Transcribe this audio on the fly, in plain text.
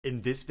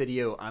In this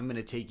video, I'm going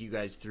to take you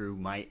guys through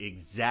my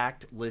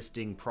exact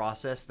listing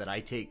process that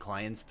I take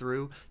clients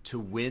through to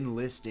win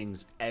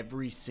listings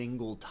every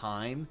single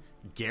time,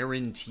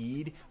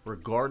 guaranteed,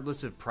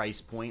 regardless of price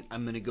point.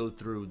 I'm going to go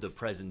through the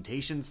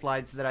presentation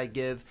slides that I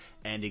give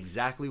and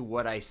exactly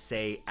what I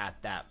say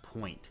at that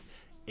point.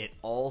 It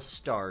all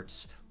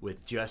starts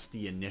with just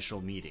the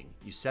initial meeting.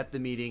 You set the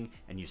meeting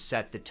and you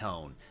set the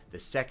tone. The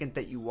second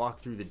that you walk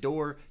through the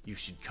door, you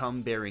should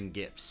come bearing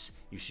gifts.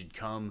 You should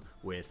come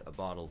with a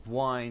bottle of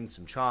wine,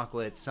 some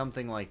chocolate,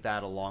 something like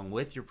that along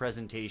with your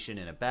presentation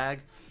in a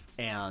bag,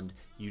 and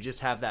you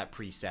just have that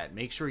preset.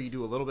 Make sure you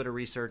do a little bit of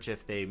research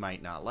if they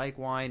might not like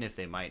wine, if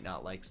they might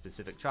not like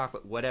specific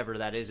chocolate, whatever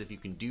that is. If you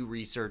can do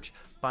research,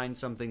 find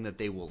something that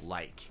they will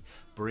like.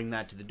 Bring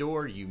that to the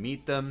door, you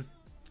meet them.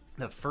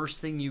 The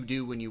first thing you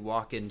do when you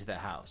walk into the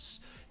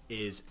house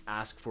is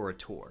ask for a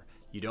tour.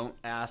 You don't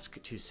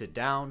ask to sit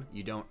down.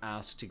 You don't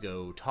ask to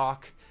go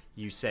talk.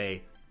 You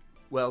say,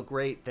 well,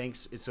 great,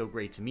 thanks, it's so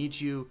great to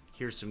meet you.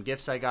 Here's some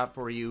gifts I got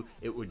for you.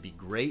 It would be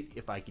great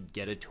if I could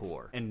get a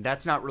tour. And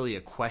that's not really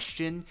a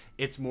question,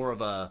 it's more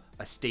of a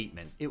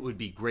statement. It would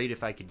be great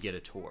if I could get a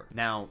tour.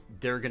 Now,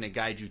 they're gonna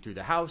guide you through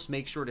the house.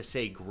 Make sure to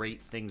say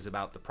great things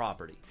about the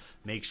property.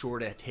 Make sure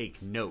to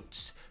take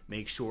notes.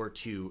 Make sure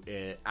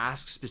to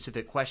ask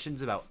specific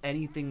questions about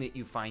anything that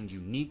you find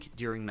unique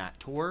during that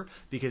tour,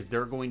 because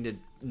they're going to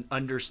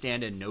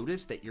understand and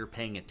notice that you're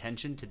paying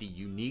attention to the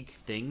unique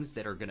things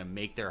that are going to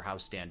make their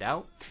house stand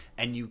out,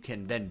 and you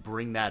can then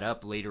bring that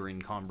up later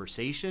in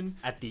conversation.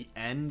 At the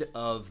end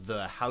of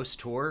the house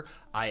tour,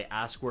 I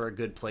ask where a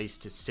good place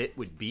to sit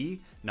would be,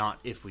 not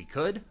if we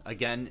could.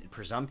 Again,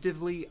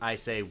 presumptively, I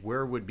say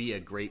where would be a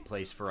great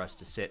place for us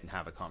to sit and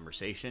have a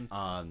conversation.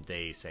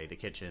 They say the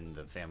kitchen,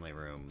 the family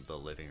room, the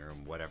living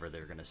room, whatever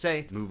they're gonna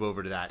say. Move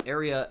over to that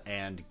area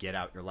and get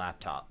out your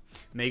laptop.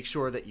 Make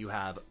sure that you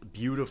have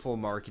beautiful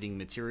marketing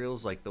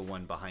materials like the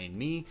one behind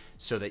me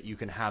so that you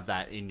can have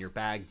that in your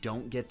bag.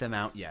 Don't get them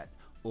out yet.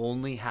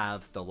 Only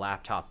have the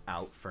laptop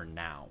out for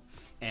now.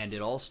 And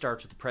it all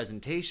starts with the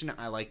presentation.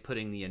 I like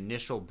putting the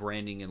initial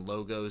branding and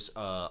logos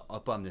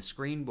up on the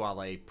screen while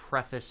I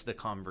preface the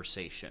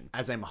conversation.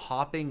 As I'm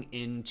hopping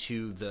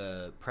into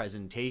the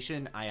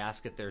presentation, I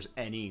ask if there's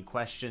any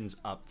questions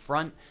up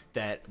front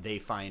that they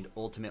find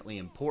ultimately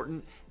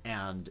important,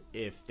 and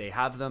if they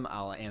have them,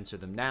 I'll answer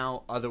them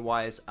now.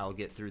 Otherwise, I'll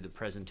get through the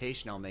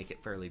presentation, I'll make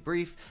it fairly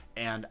brief,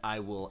 and I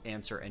will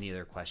answer any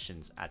other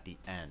questions at the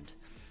end.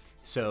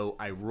 So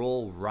I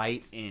roll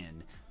right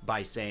in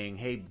by saying,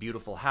 hey,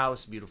 beautiful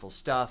house, beautiful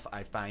stuff.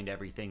 I find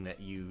everything that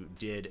you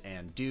did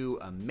and do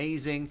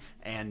amazing.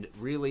 And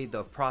really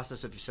the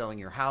process of selling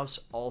your house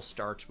all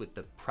starts with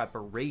the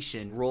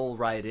preparation. Roll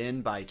right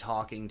in by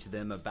talking to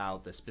them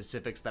about the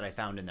specifics that I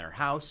found in their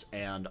house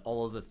and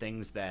all of the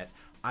things that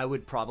I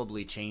would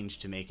probably change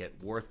to make it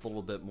worth a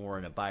little bit more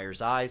in a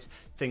buyer's eyes.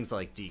 Things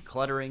like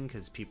decluttering,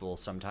 because people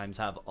sometimes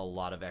have a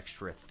lot of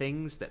extra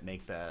things that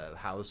make the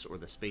house or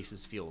the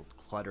spaces feel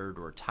cluttered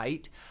or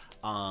tight.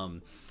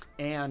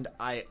 And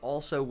I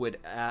also would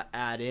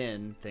add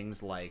in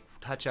things like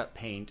touch-up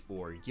paint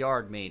or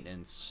yard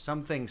maintenance,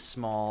 something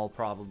small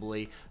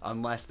probably,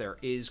 unless there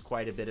is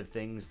quite a bit of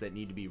things that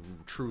need to be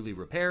truly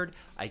repaired.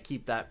 I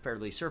keep that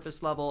fairly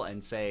surface level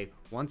and say,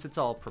 once it's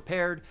all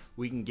prepared,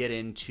 we can get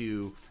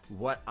into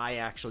what I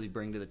actually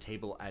bring to the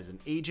table as an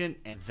agent,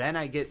 and then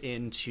I get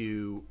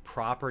into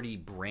property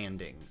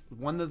branding.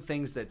 One of the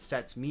things that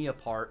sets me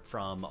apart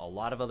from a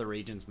lot of other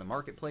agents in the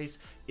marketplace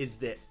is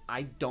that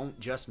I don't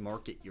just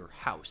market your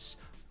house.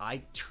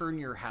 I turn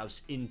your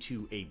house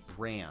into a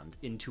brand,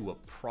 into a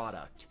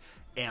product,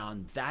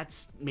 and that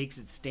makes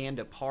it stand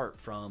apart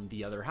from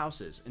the other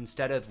houses.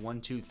 Instead of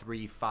 1, 2,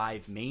 3,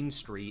 5 Main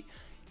Street,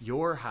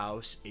 your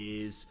house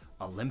is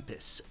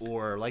Olympus,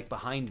 or like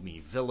behind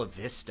me, Villa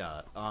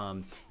Vista.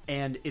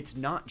 And it's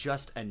not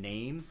just a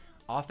name.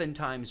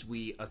 Oftentimes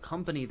we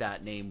accompany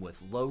that name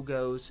with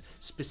logos,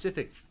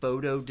 specific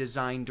photo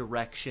design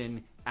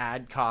direction,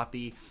 ad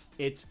copy.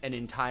 It's an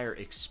entire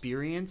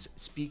experience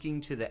speaking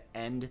to the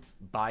end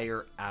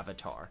buyer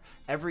avatar.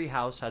 Every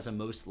house has a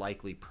most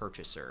likely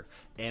purchaser,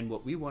 and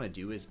what we want to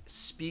do is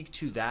speak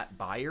to that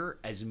buyer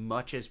as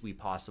much as we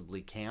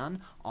possibly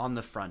can on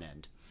the front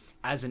end.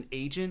 As an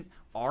agent,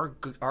 our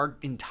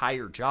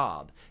entire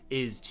job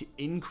is to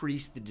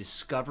increase the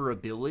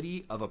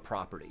discoverability of a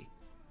property.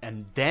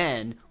 And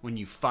then when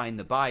you find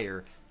the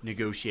buyer,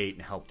 negotiate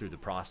and help through the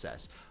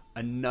process.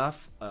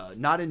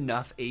 Not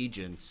enough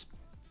agents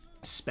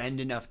spend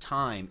enough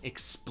time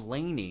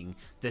explaining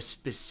the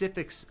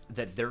specifics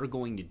that they're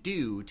going to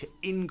do to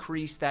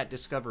increase that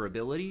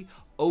discoverability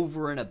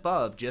over and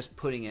above just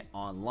putting it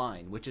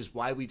online, which is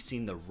why we've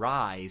seen the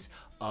rise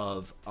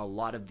of a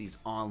lot of these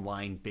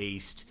online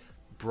based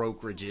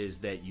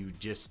brokerages that you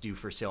just do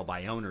for sale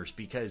by owners,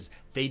 because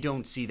they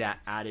don't see that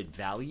added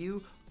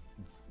value.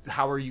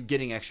 How are you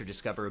getting extra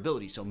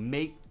discoverability? So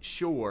make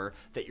sure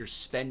that you're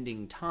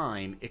spending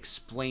time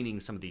explaining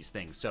some of these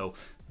things. So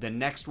the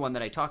next one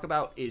that I talk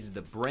about is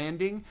the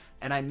branding,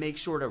 and I make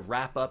sure to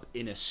wrap up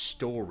in a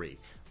story.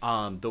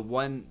 The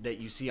one that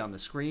you see on the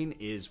screen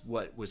is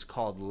what was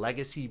called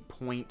Legacy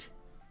Point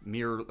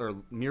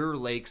Mirror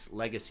Lakes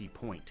Legacy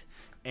Point,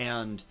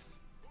 and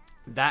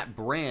that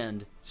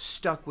brand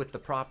stuck with the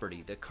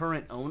property. The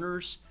current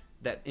owners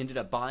that ended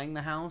up buying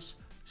the house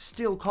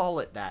still call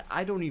it that.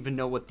 I don't even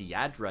know what the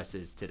address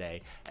is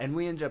today, and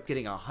we ended up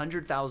getting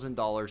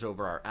 $100,000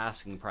 over our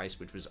asking price,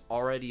 which was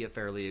already a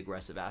fairly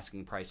aggressive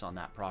asking price on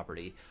that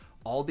property,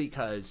 all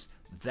because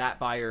that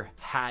buyer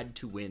had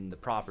to win the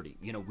property.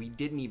 You know, we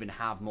didn't even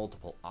have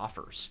multiple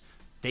offers.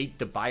 The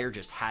buyer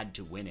just had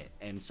to win it,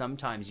 and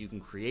sometimes you can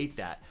create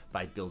that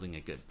by building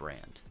a good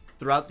brand.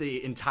 Throughout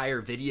the entire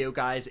video,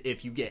 guys,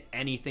 if you get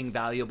anything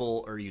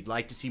valuable or you'd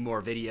like to see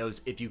more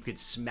videos, if you could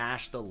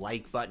smash the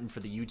like button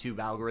for the YouTube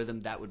algorithm,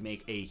 that would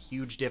make a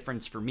huge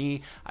difference for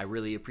me. I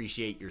really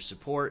appreciate your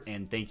support,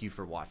 and thank you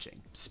for watching.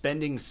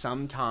 Spending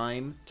some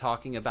time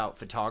talking about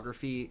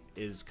photography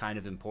is kind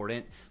of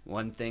important.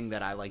 One thing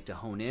that I like to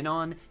hone in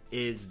on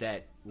is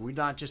that we're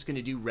not just going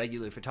to do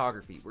regular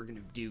photography. We're going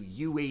to do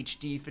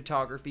UHD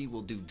photography.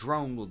 We'll do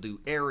drone. We'll do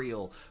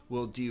aerial.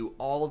 We'll do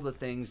all of the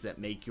things that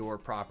make your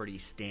property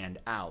stand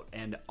out.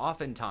 And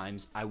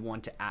oftentimes I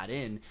want to add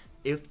in,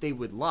 if they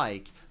would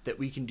like, that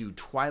we can do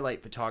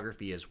twilight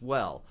photography as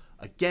well.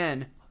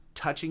 Again,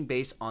 touching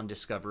base on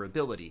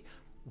discoverability.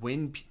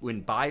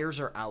 When buyers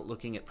are out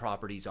looking at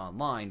properties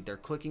online, they're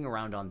clicking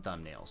around on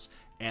thumbnails.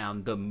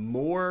 And the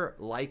more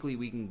likely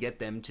we can get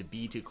them to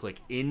be to click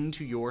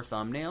into your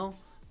thumbnail,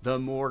 the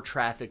more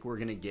traffic we're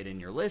going to get in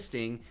your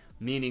listing,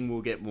 meaning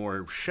we'll get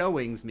more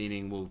showings,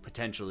 meaning we'll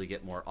potentially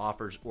get more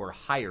offers or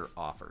higher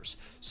offers.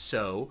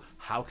 So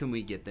how can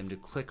we get them to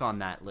click on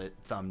that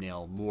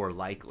thumbnail more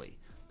likely?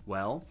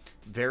 Well,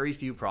 very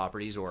few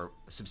properties, or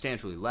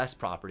substantially less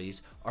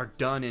properties, are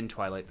done in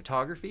twilight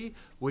photography,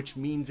 which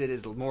means it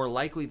is more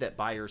likely that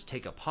buyers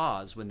take a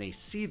pause when they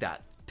see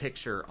that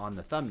picture on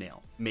the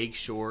thumbnail. Make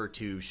sure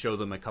to show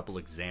them a couple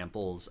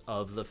examples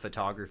of the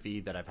photography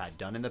that I've had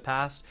done in the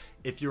past.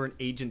 If you're an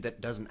agent that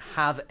doesn't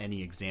have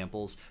any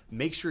examples,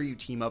 make sure you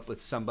team up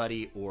with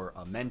somebody or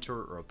a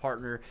mentor or a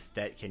partner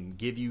that can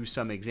give you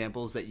some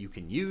examples that you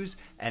can use,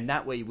 and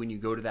that way when you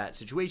go to that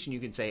situation you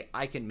can say,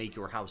 I can make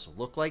your house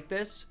look like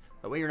this.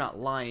 That way you're not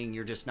lying,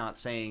 you're just not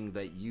saying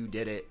that you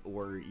did it,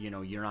 or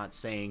you're not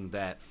saying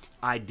that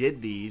I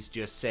did these.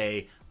 Just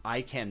say,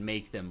 I can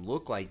make them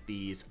look like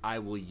these. I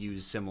will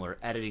use similar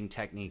editing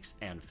techniques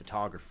and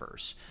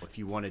photographers. If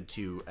you wanted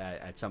to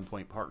at some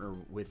point partner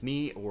with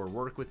me or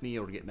work with me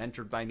or get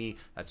mentored by me,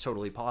 that's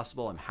totally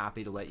possible. I'm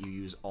happy to let you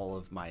use all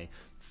of my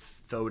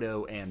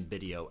photo and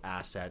video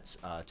assets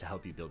to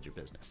help you build your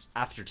business.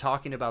 After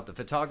talking about the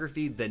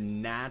photography, the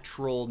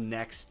natural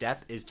next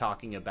step is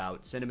talking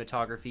about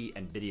cinematography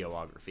and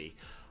videography.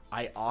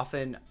 I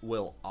often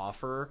will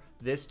offer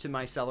this to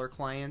my seller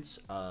clients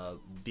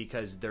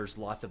because there's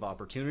lots of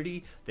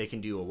opportunity. They can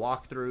do a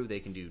walkthrough, they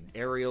can do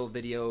aerial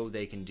video,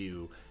 they can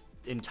do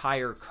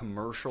entire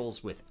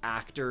commercials with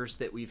actors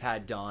that we've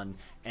had done,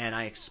 and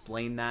I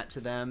explain that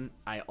to them.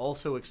 I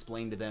also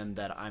explain to them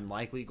that I'm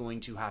likely going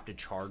to have to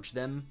charge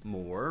them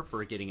more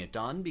for getting it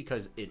done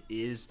because it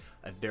is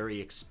a very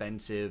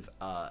expensive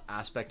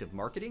aspect of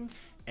marketing,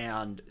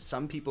 and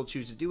some people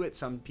choose to do it,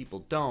 some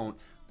people don't.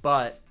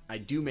 But I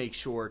do make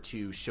sure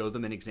to show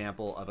them an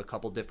example of a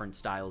couple different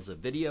styles of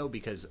video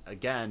because,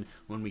 again,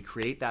 when we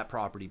create that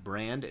property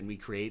brand and we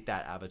create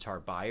that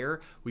avatar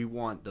buyer, we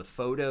want the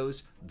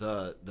photos,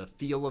 the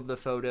feel of the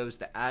photos,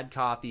 the ad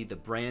copy, the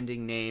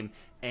branding name,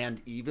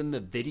 and even the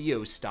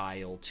video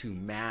style to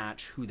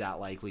match who that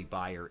likely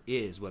buyer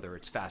is, whether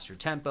it's faster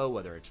tempo,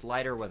 whether it's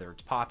lighter, whether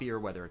it's poppier,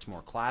 whether it's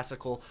more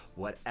classical,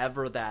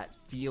 whatever that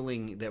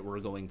feeling that we're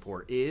going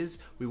for is,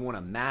 we want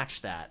to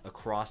match that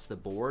across the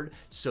board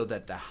so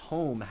that the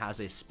home has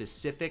a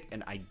specific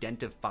and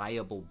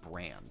identifiable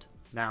brand.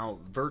 Now,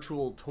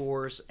 virtual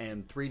tours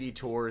and 3D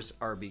tours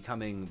are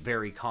becoming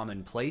very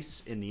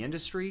commonplace in the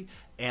industry,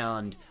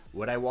 and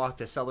what I walk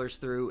the sellers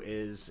through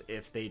is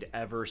if they've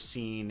ever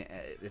seen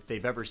a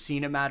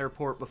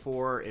Matterport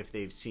before, if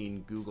they've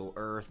seen Google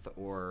Earth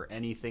or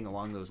anything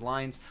along those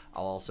lines.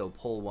 I'll also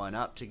pull one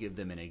up to give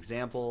them an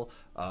example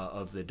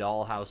of the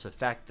dollhouse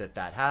effect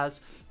that has,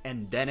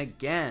 and then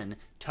again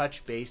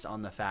touch base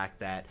on the fact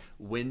that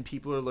when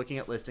people are looking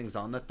at listings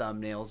on the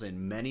thumbnails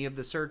in many of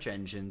the search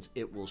engines,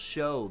 it will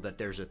show that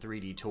there's a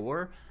 3D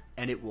tour,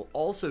 and it will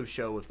also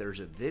show if there's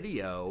a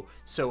video.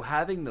 So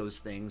having those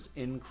things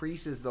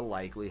increases the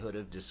likelihood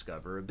of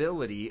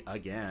discoverability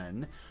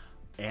again,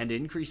 and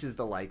increases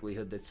the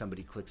likelihood that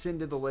somebody clicks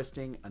into the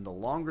listing, and the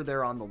longer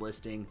they're on the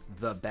listing,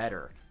 the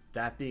better.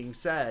 That being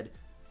said,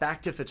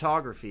 back to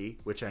photography,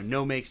 which I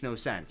know makes no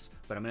sense,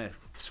 but I'm going to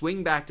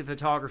swing back to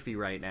photography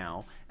right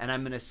now, and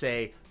I'm going to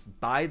say,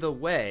 by the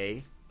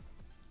way,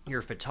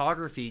 your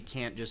photography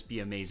can't just be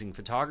amazing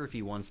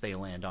photography once they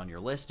land on your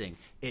listing.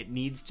 It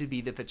needs to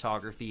be the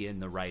photography in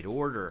the right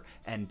order.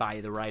 And by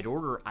the right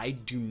order, I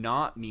do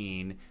not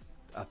mean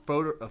a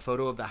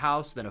photo of the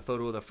house, then a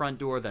photo of the front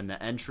door, then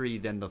the entry,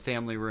 then the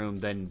family room,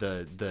 then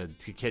the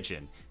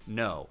kitchen.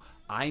 No,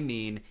 I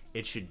mean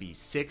it should be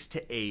 6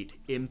 to 8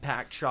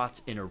 impact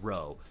shots in a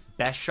row.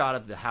 best shot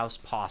of the house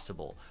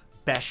possible,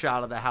 best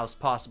shot of the house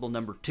possible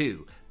number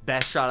 2,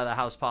 best shot of the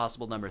house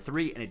possible number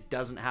 3, and it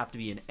doesn't have to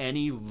be in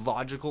any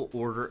logical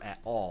order at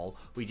all.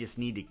 We just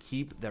need to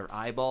keep their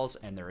eyeballs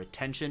and their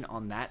attention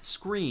on that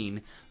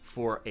screen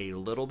for a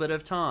little bit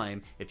of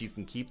time. If you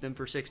can keep them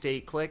for 6 to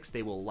 8 clicks,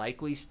 they will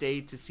likely stay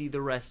to see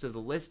the rest of the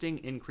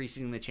listing,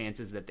 increasing the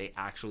chances that they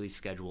actually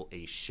schedule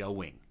a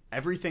showing.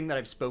 Everything that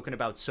I've spoken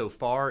about so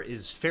far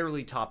is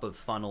fairly top of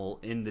funnel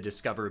in the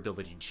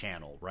discoverability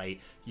channel,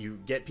 right? You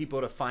get people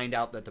to find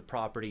out that the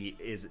property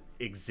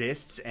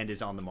exists and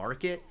is on the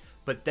market,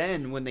 but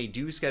then when they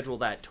do schedule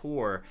that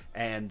tour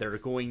and they're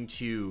going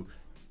to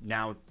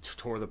now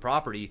tour the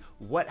property,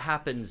 what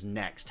happens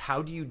next?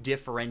 How do you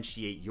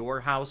differentiate your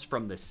house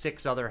from the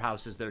 6 other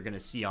houses they're going to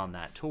see on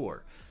that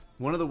tour?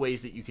 One of the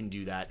ways that you can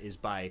do that is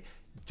by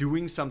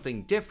doing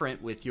something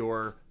different with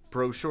your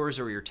brochures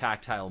or your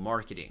tactile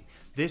marketing.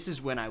 This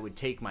is when I would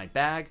take my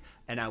bag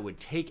and I would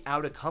take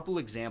out a couple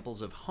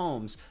examples of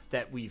homes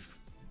that we've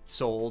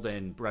sold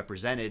and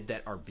represented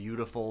that are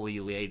beautifully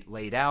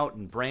laid out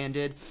and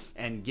branded,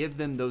 and give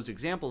them those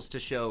examples to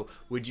show,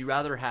 would you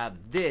rather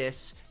have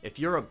this if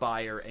you're a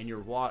buyer and you're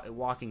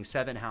walking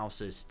 7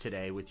 houses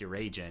today with your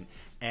agent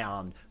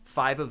and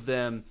 5 of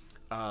them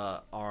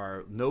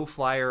are no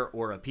flyer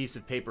or a piece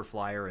of paper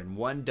flyer and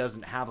 1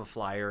 doesn't have a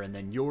flyer, and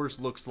then yours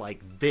looks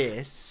like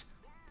this?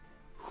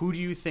 Who do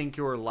you think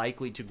you're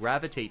likely to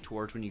gravitate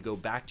towards when you go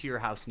back to your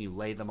house and you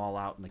lay them all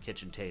out on the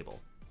kitchen table?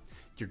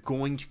 You're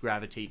going to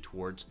gravitate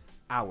towards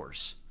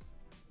ours.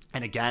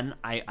 And again,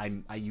 I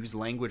use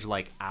language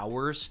like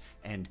ours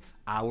and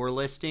our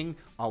listing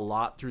a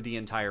lot through the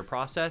entire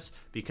process,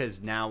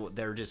 because now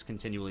they're just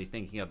continually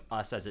thinking of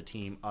us as a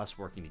team, us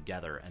working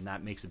together, and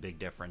that makes a big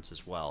difference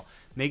as well.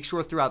 Make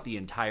sure throughout the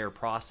entire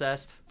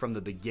process, from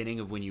the beginning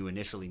of when you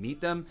initially meet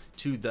them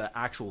to the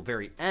actual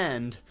very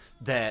end,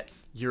 that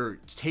you're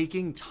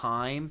taking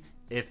time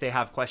if they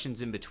have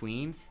questions in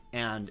between,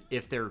 and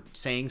if they're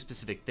saying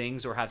specific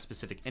things or have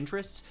specific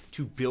interests,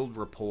 to build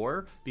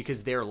rapport,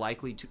 because they're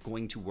likely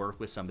going to work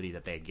with somebody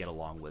that they get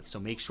along with. So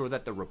make sure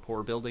that the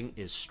rapport building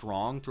is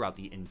strong throughout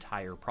the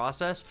entire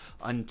process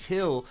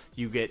until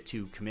you get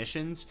to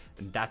commissions,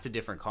 and that's a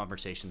different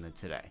conversation than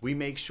today. We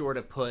make sure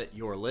to put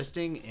your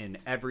listing in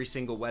every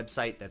single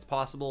website that's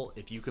possible.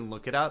 If you can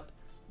look it up,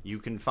 you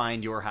can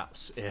find your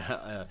house.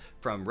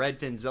 From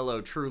Redfin,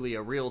 Zillow, Trulia,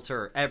 a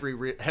Realtor, every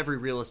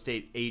real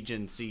estate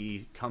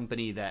agency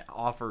company that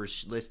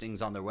offers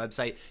listings on their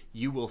website,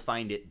 you will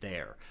find it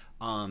there.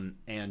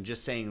 And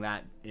just saying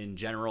that in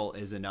general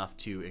is enough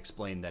to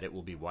explain that it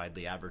will be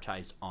widely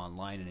advertised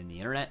online and in the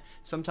internet.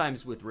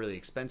 Sometimes with really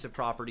expensive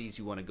properties,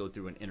 you want to go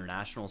through an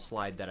international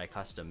slide that I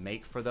custom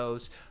make for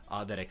those,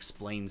 that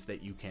explains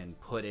that you can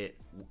put it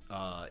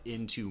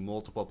into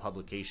multiple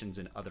publications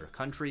in other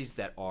countries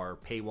that are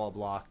paywall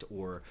blocked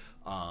or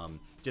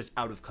just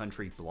out of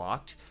country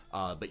blocked,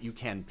 but you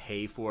can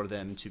pay for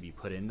them to be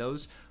put in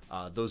those.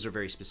 Those are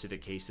very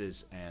specific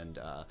cases, and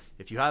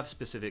if you have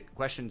specific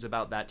questions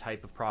about that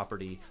type of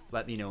property,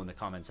 let me know in the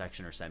comment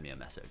section or send me a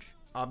message.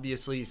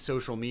 Obviously,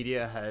 social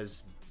media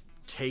has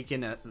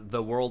taken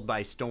the world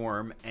by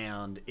storm,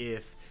 and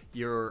if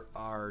you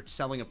are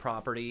selling a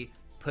property,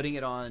 putting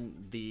it on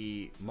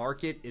the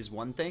market is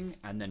one thing,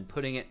 and then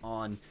putting it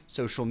on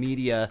social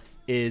media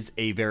is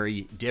a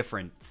very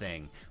different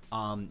thing.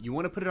 You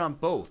want to put it on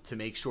both to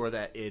make sure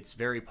that it's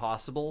very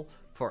possible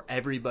for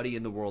everybody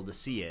in the world to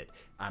see it.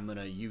 I'm going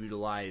to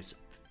utilize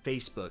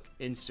Facebook,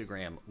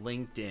 Instagram,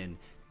 LinkedIn,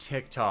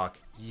 TikTok,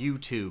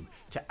 YouTube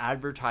to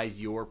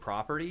advertise your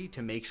property,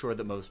 to make sure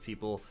that most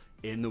people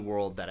in the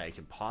world that I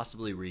can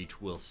possibly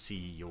reach will see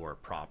your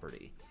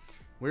property.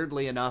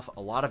 Weirdly enough,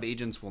 a lot of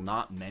agents will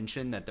not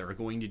mention that they're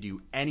going to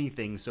do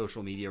anything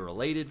social media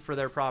related for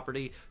their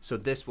property, so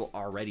this will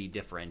already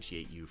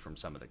differentiate you from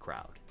some of the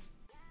crowd.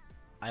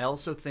 I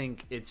also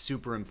think it's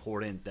super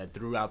important that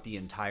throughout the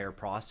entire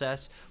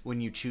process,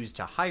 when you choose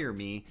to hire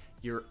me,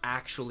 you're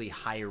actually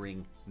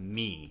hiring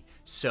me.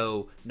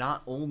 So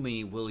not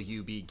only will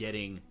you be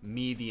getting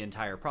me the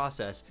entire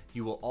process,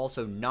 you will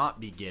also not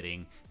be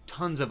getting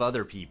tons of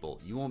other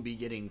people. You won't be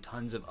getting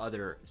tons of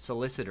other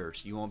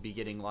solicitors. You won't be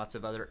getting lots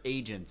of other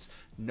agents.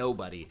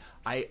 Nobody.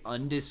 I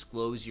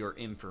undisclose your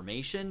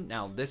information.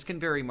 Now, this can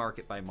vary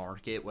market by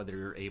market, whether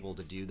you're able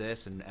to do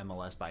this, and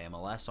MLS by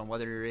MLS on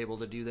whether you're able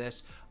to do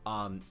this.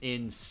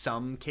 In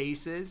some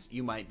cases,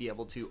 you might be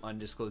able to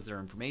undisclose their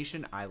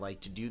information. I like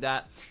to do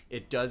that.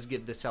 It does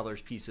give the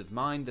sellers peace of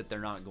mind that they're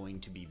not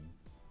going to be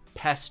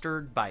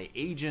pestered by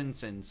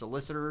agents and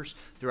solicitors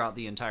throughout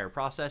the entire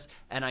process,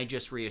 and I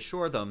just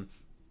reassure them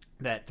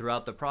that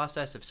throughout the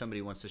process, if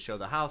somebody wants to show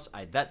the house,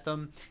 I vet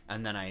them,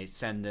 and then I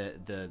send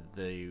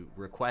the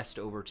request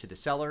over to the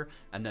seller,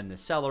 and then the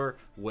seller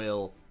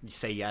will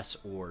say yes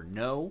or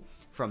no.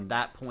 From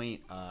that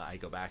point, I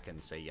go back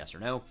and say yes or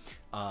no.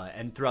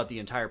 And throughout the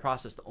entire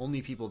process, the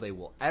only people they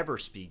will ever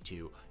speak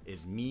to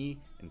is me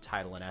and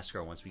title and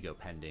escrow once we go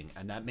pending.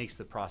 And that makes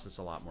the process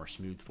a lot more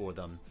smooth for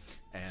them.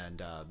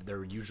 And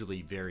they're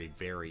usually very,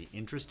 very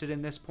interested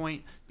in this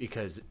point,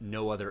 because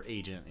no other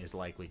agent is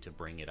likely to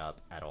bring it up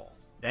at all.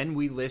 Then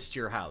we list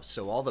your house.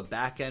 So all the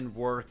back end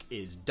work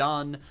is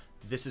done.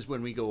 This is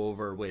when we go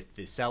over with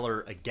the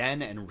seller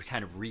again and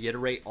kind of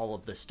reiterate all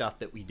of the stuff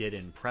that we did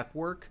in prep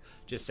work.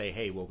 Just say,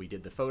 hey, well, we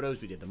did the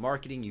photos, we did the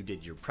marketing, you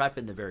did your prep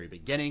in the very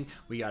beginning,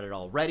 we got it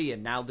all ready,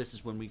 and now this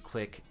is when we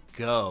click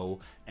go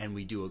and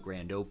we do a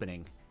grand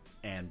opening,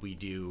 and we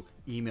do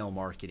email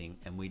marketing,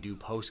 and we do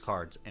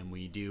postcards, and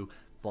we do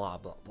blah,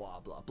 blah, blah,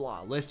 blah,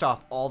 blah. List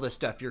off all the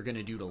stuff you're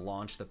gonna do to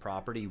launch the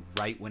property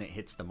right when it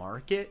hits the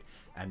market,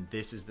 and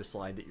this is the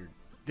slide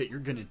that you're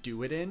gonna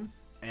do it in.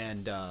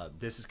 And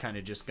this is kind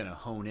of just going to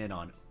hone in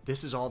on,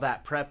 this is all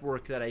that prep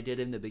work that I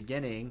did in the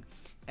beginning,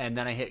 and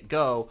then I hit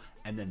go,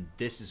 and then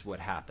this is what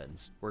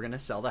happens. We're going to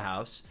sell the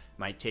house.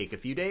 Might take a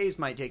few days,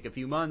 might take a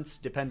few months,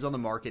 depends on the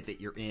market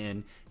that you're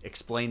in,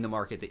 explain the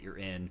market that you're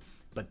in,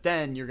 but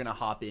then you're going to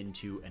hop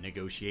into a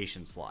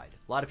negotiation slide.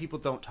 A lot of people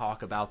don't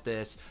talk about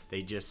this.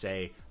 They just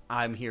say,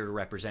 I'm here to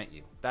represent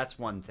you. That's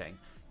one thing.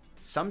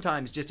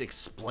 Sometimes just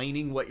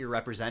explaining what you're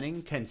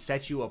representing can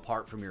set you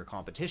apart from your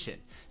competition.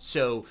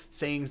 So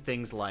saying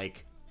things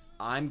like,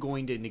 I'm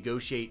going to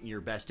negotiate in your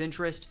best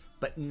interest,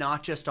 but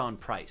not just on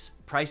price.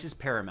 Price is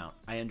paramount.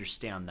 I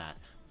understand that.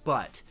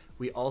 But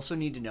we also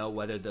need to know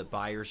whether the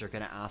buyers are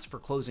going to ask for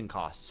closing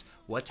costs.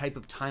 What type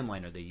of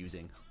timeline are they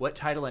using? What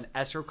title and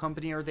escrow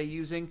company are they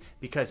using?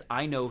 Because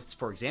I know,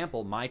 for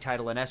example, my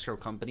title and escrow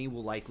company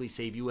will likely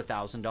save you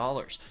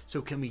 $1,000.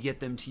 So can we get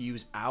them to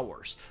use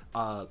ours?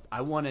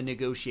 I want to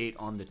negotiate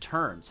on the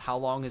terms. How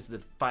long is the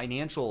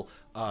financial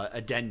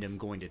addendum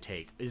going to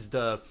take? Is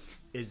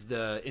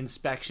the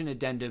inspection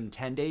addendum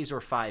 10 days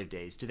or 5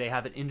 days? Do they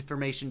have an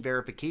information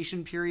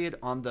verification period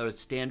on the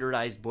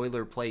standardized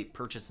boilerplate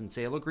purchase and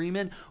sale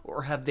agreement?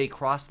 Or have they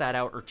crossed that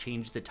out or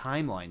changed the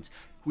timelines?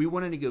 We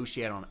want to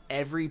negotiate on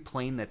every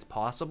plane that's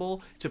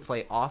possible to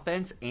play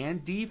offense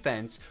and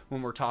defense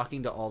when we're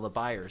talking to all the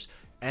buyers.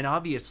 And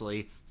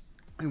obviously,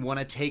 we want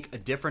to take a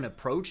different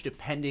approach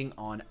depending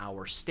on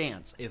our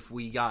stance. If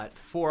we got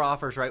 4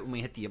 offers right when we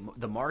hit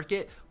the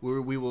market,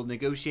 we will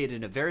negotiate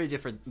in a very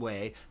different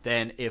way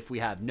than if we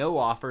have no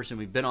offers and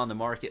we've been on the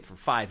market for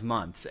 5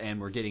 months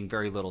and we're getting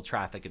very little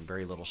traffic and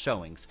very little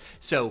showings.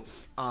 So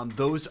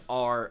those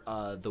are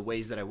the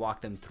ways that I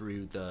walk them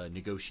through the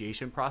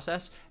negotiation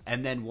process.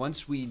 And then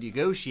once we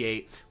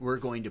negotiate, we're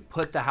going to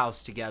put the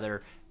house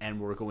together and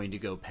we're going to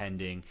go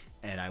pending,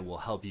 and I will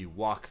help you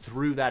walk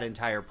through that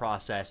entire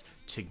process.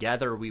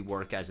 Together we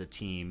work as a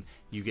team.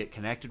 You get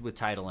connected with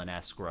title and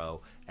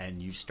escrow,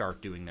 and you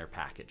start doing their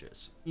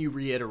packages. You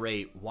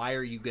reiterate, why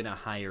are you going to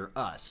hire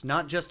us?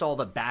 Not just all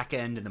the back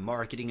end and the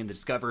marketing and the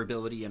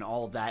discoverability and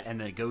all of that and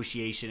the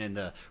negotiation and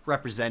the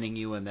representing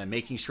you and then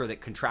making sure that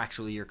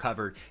contractually you're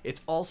covered.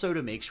 It's also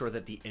to make sure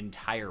that the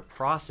entire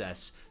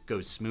process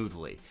goes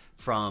smoothly,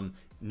 from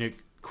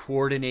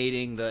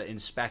coordinating the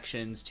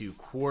inspections to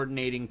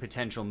coordinating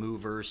potential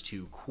movers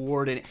to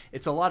coordinate.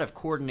 It's a lot of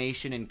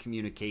coordination and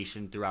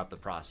communication throughout the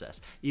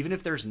process. Even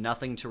if there's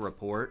nothing to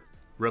report,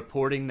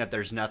 reporting that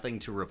there's nothing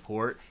to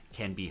report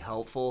can be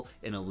helpful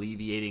in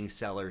alleviating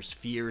sellers'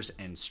 fears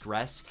and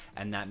stress,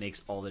 and that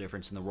makes all the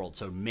difference in the world.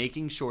 So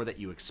making sure that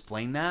you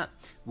explain that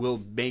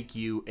will make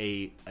you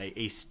a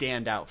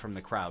standout from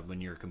the crowd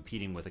when you're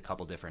competing with a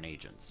couple different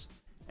agents.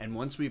 And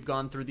once we've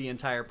gone through the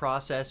entire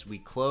process, we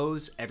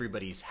close,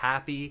 everybody's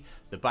happy,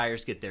 the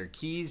buyers get their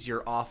keys,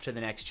 you're off to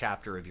the next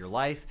chapter of your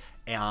life,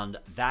 and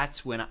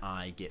that's when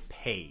I get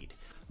paid.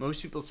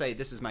 Most people say,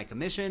 this is my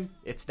commission,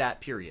 it's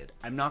that period.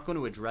 I'm not going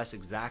to address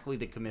exactly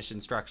the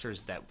commission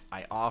structures that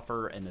I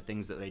offer and the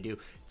things that I do.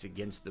 It's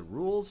against the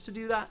rules to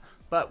do that,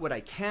 but what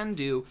I can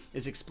do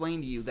is explain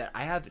to you that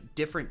I have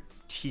different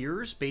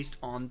tiers based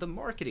on the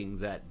marketing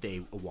that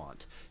they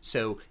want.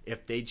 So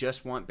if they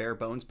just want bare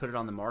bones, put it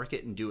on the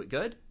market and do it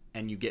good,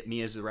 and you get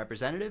me as a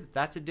representative,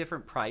 that's a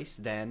different price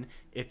than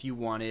if you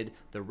wanted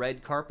the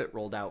red carpet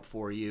rolled out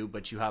for you,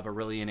 but you have a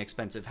really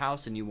inexpensive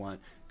house and you want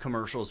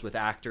commercials with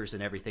actors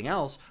and everything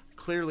else.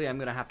 Clearly, I'm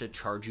going to have to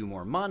charge you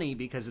more money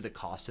because of the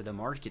cost of the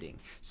marketing.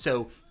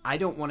 So I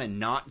don't want to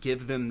not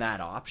give them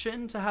that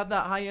option to have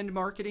that high-end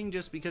marketing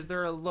just because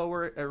they're a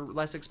lower or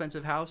less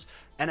expensive house.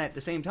 And at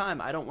the same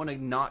time, I don't want to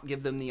not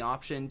give them the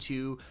option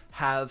to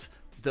have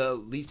the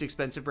least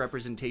expensive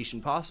representation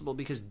possible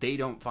because they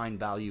don't find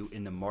value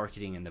in the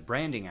marketing and the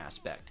branding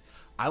aspect.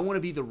 I want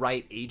to be the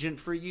right agent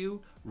for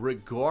you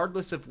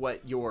regardless of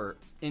what your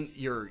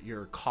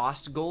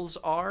cost goals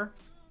are.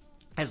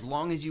 As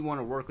long as you want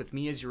to work with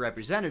me as your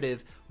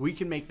representative, we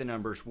can make the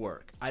numbers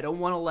work. I don't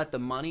want to let the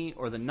money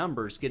or the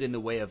numbers get in the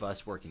way of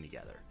us working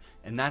together.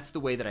 And that's the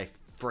way that I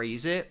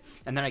phrase it.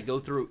 And then I go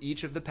through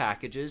each of the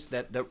packages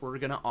that we're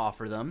going to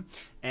offer them.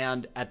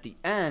 And at the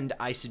end,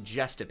 I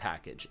suggest a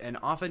package. And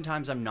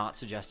oftentimes I'm not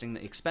suggesting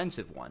the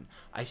expensive one.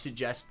 I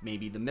suggest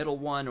maybe the middle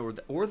one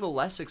or the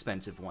less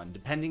expensive one,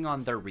 depending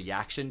on their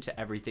reaction to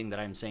everything that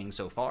I'm saying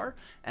so far.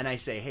 And I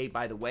say, hey,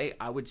 by the way,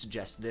 I would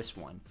suggest this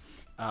one.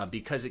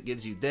 because it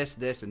gives you this,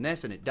 this, and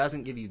this, and it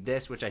doesn't give you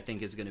this, which I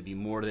think is going to be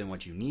more than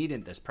what you need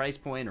at this price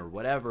point or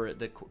whatever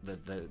the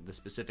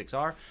specifics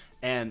are,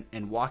 and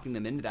walking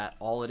them into that.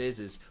 All it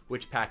is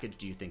which package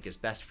do you think is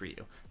best for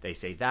you? They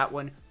say that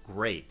one,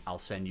 great, I'll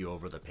send you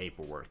over the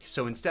paperwork.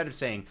 So instead of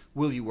saying,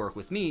 will you work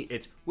with me,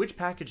 it's which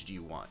package do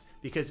you want?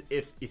 Because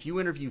if you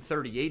interview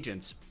 30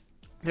 agents,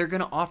 they're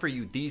going to offer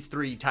you these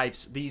three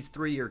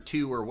or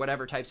two or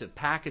whatever types of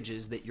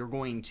packages that you're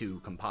going to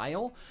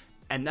compile.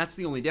 And that's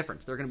the only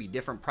difference. They're going to be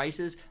different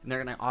prices and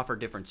they're going to offer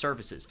different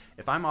services.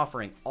 If I'm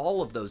offering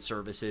all of those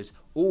services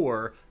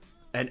or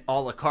an a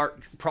la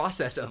carte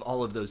process of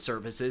all of those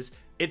services,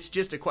 it's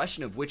just a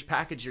question of which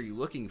package are you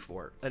looking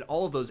for. And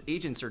all of those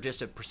agents are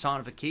just a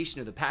personification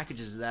of the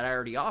packages that I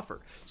already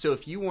offer. So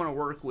if you want to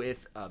work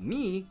with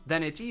me,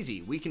 then it's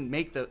easy. We can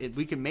make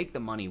the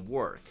money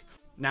work.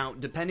 Now,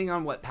 depending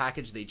on what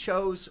package they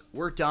chose,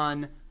 we're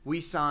done, we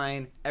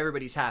sign,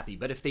 everybody's happy.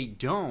 But if they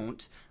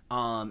don't,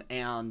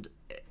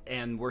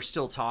 and we're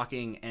still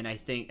talking, and I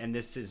think, and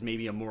this is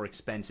maybe a more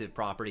expensive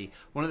property,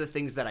 one of the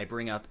things that I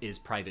bring up is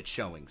private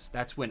showings.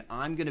 That's when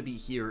I'm going to be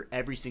here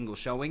every single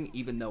showing,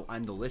 even though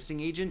I'm the listing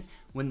agent.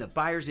 When the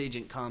buyer's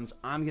agent comes,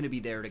 I'm going to be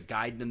there to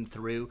guide them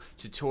through,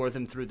 to tour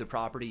them through the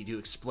property, to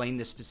explain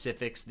the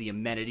specifics, the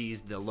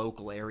amenities, the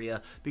local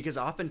area, because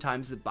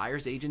oftentimes the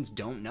buyer's agents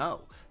don't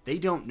know. They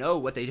don't know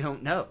what they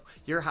don't know.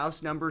 Your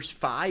house number's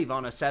 5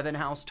 on a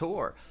 7-house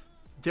tour.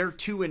 They're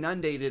too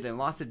inundated in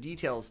lots of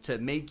details to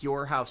make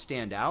your house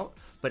stand out.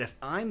 But if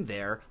I'm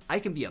there, I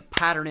can be a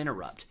pattern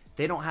interrupt.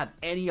 They don't have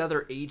any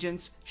other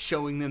agents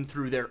showing them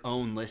through their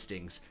own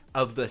listings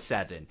of the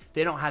 7.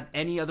 They don't have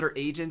any other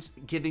agents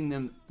giving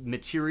them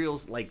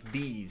materials like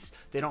these.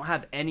 They don't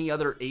have any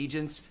other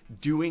agents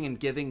doing and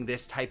giving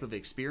this type of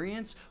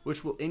experience,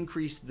 which will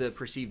increase the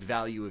perceived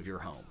value of your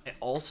home. It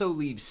also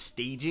leaves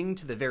staging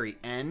to the very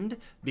end,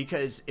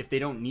 because if they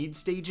don't need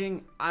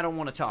staging, I don't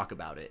want to talk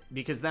about it,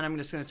 because then I'm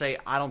just going to say,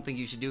 I don't think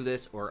you should do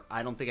this, or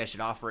I don't think I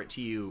should offer it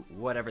to you,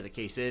 whatever the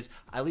case is.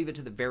 I leave it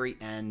to the very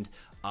end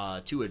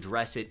to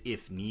address it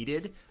if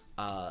needed.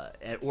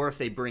 Or if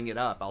they bring it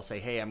up, I'll say,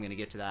 hey, I'm going to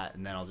get to that,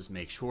 and then I'll just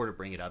make sure to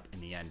bring it up in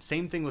the end.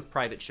 Same thing with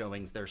private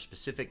showings. There are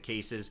specific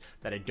cases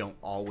that I don't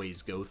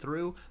always go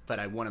through, but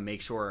I want to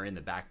make sure are in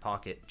the back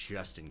pocket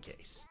just in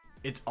case.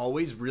 It's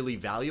always really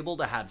valuable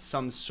to have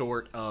some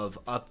sort of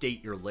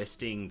update your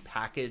listing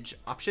package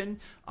option.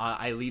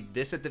 I leave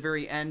this at the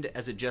very end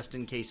as a just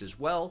in case as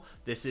well.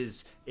 This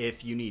is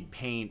if you need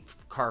paint,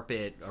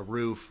 carpet, a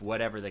roof,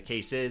 whatever the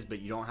case is, but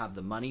you don't have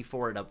the money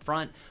for it up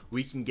front.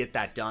 We can get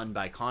that done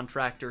by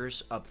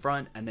contractors up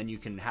front, and then you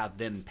can have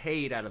them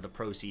paid out of the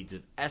proceeds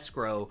of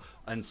escrow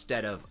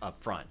instead of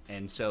up front.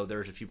 And so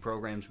there's a few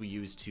programs we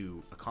use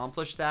to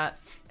accomplish that,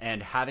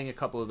 and having a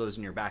couple of those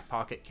in your back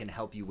pocket can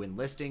help you win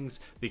listings,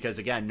 because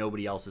again,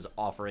 nobody else is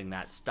offering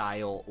that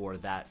style or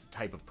that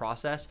type of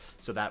process,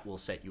 so that will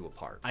set you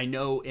apart. I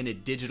know in a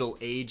digital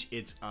age,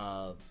 it's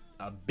a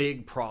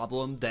big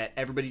problem that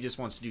everybody just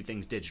wants to do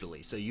things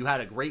digitally. So you had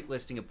a great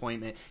listing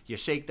appointment, you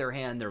shake their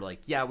hand, they're like,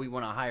 yeah, we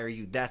want to hire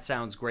you, that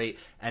sounds great.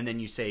 And then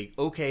you say,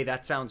 okay,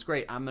 that sounds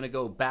great. I'm going to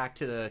go back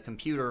to the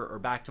computer or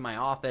back to my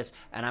office,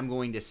 and I'm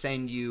going to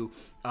send you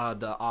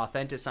the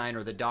AuthentiSign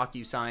or the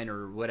DocuSign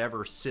or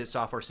whatever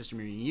software system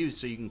you're going to use,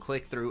 so you can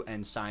click through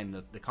and sign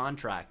the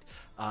contract.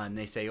 And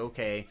they say,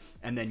 okay.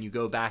 And then you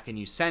go back and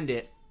you send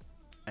it,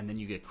 and then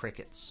you get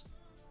crickets.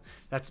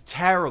 That's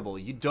terrible.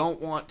 You don't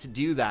want to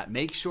do that.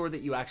 Make sure that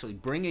you actually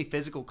bring a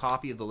physical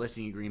copy of the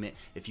listing agreement.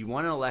 If you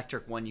want an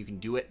electric one, you can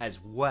do it as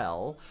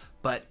well.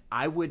 But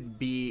I would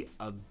be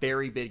a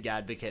very big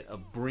advocate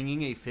of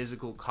bringing a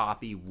physical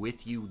copy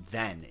with you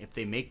then. If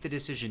they make the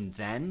decision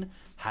then,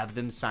 have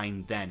them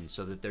sign then,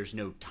 so that there's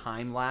no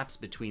time lapse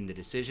between the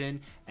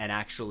decision and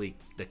actually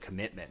the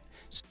commitment.